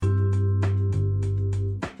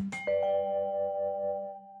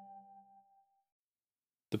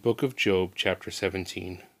The Book of Job, chapter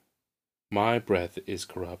 17. My breath is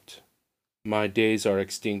corrupt. My days are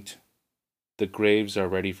extinct. The graves are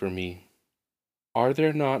ready for me. Are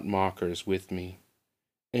there not mockers with me?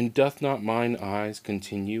 And doth not mine eyes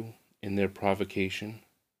continue in their provocation?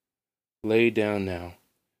 Lay down now,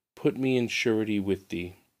 put me in surety with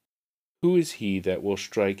thee. Who is he that will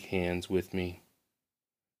strike hands with me?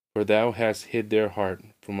 For thou hast hid their heart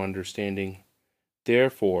from understanding.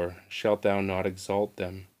 Therefore shalt thou not exalt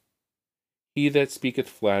them. He that speaketh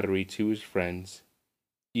flattery to his friends,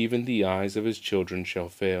 even the eyes of his children shall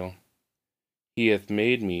fail. He hath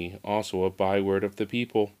made me also a byword of the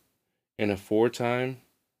people, and aforetime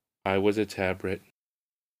I was a tabret.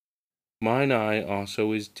 Mine eye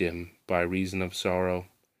also is dim by reason of sorrow,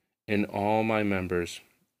 and all my members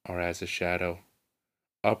are as a shadow.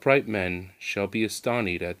 Upright men shall be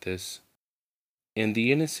astonished at this, and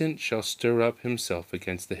the innocent shall stir up himself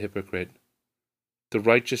against the hypocrite. The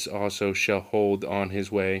righteous also shall hold on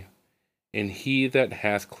his way, and he that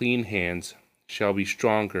hath clean hands shall be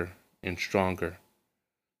stronger and stronger.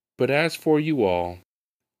 But as for you all,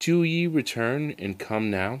 do ye return and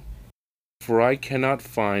come now? For I cannot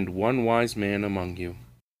find one wise man among you.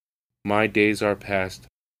 My days are past,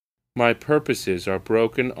 my purposes are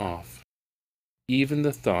broken off, even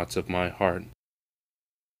the thoughts of my heart.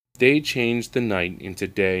 They change the night into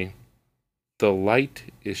day. The light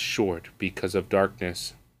is short because of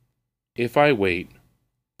darkness. If I wait,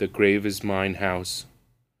 the grave is mine house.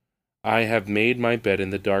 I have made my bed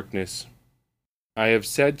in the darkness. I have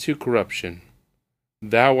said to corruption,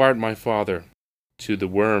 Thou art my father, to the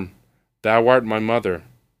worm, Thou art my mother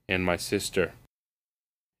and my sister.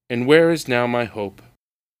 And where is now my hope?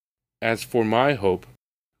 As for my hope,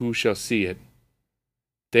 who shall see it?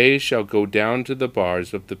 They shall go down to the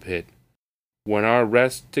bars of the pit, when our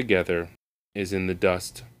rest together is in the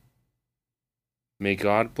dust. May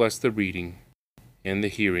God bless the reading and the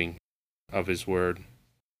hearing of his word.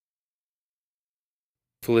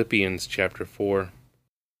 Philippians chapter 4.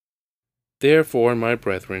 Therefore, my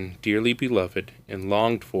brethren, dearly beloved and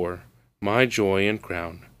longed for, my joy and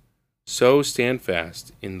crown, so stand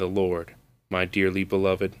fast in the Lord, my dearly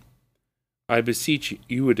beloved. I beseech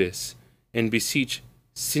Euodias and beseech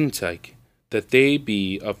Syntyche that they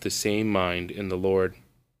be of the same mind in the Lord.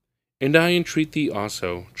 And I entreat thee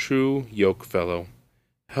also, true yokefellow,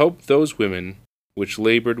 help those women which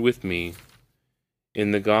labored with me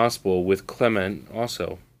in the gospel, with Clement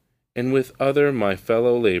also, and with other my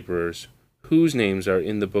fellow laborers, whose names are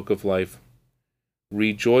in the book of life.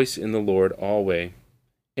 Rejoice in the Lord always.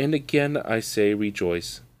 And again I say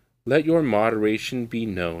rejoice. Let your moderation be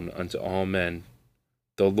known unto all men.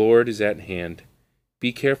 The Lord is at hand.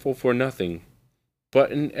 Be careful for nothing,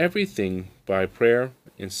 but in everything by prayer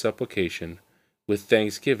and supplication, with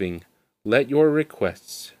thanksgiving, let your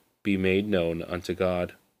requests be made known unto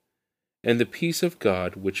God. And the peace of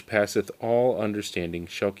God, which passeth all understanding,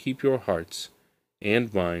 shall keep your hearts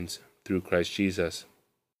and minds through Christ Jesus.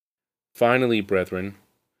 Finally, brethren,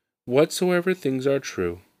 whatsoever things are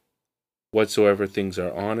true, whatsoever things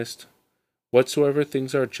are honest, whatsoever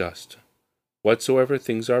things are just, whatsoever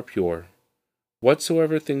things are pure,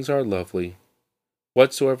 whatsoever things are lovely,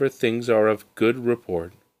 whatsoever things are of good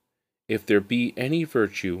report, if there be any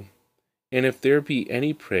virtue, and if there be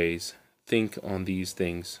any praise, think on these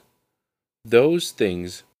things. Those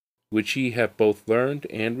things which ye have both learned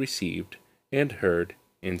and received, and heard,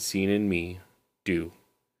 and seen in me, do.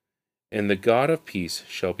 And the God of peace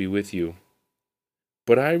shall be with you.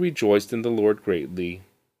 But I rejoiced in the Lord greatly,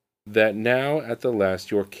 that now at the last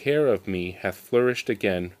your care of me hath flourished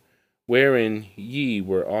again, wherein ye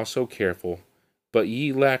were also careful, but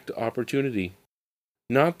ye lacked opportunity.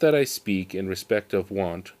 Not that I speak in respect of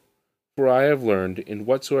want, for I have learned, in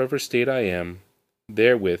whatsoever state I am,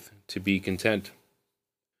 therewith to be content.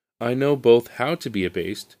 I know both how to be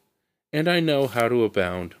abased, and I know how to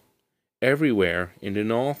abound. Everywhere and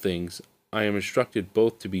in all things I am instructed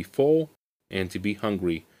both to be full and to be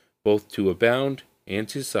hungry, both to abound and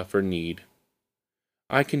to suffer need.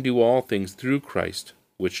 I can do all things through Christ,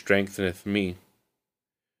 which strengtheneth me.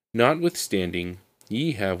 Notwithstanding,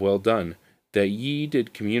 ye have well done, that ye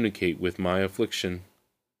did communicate with my affliction.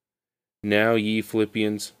 Now ye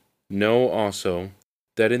Philippians, know also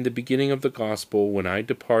that in the beginning of the gospel, when I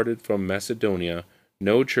departed from Macedonia,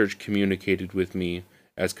 no church communicated with me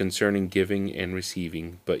as concerning giving and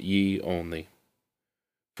receiving, but ye only.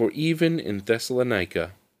 For even in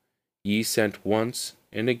Thessalonica ye sent once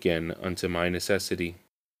and again unto my necessity.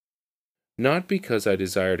 Not because I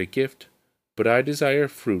desired a gift, but I desire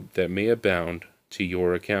fruit that may abound to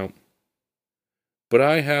your account. But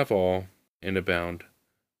I have all, and abound.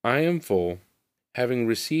 I am full, having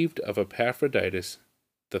received of Epaphroditus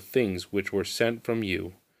the things which were sent from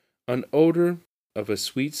you, an odor of a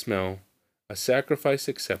sweet smell, a sacrifice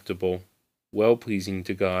acceptable, well-pleasing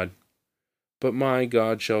to God. But my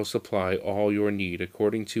God shall supply all your need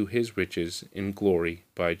according to his riches in glory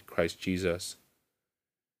by Christ Jesus.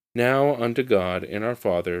 Now unto God and our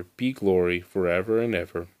Father be glory forever and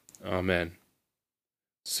ever. Amen.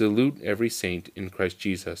 Salute every saint in Christ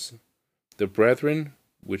Jesus. The brethren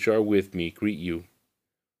which are with me greet you.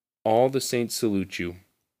 All the saints salute you,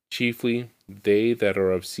 chiefly they that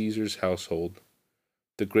are of Caesar's household.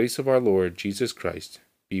 The grace of our Lord Jesus Christ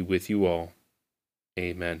be with you all.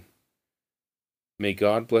 Amen. May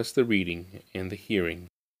God bless the reading and the hearing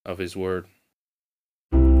of his word.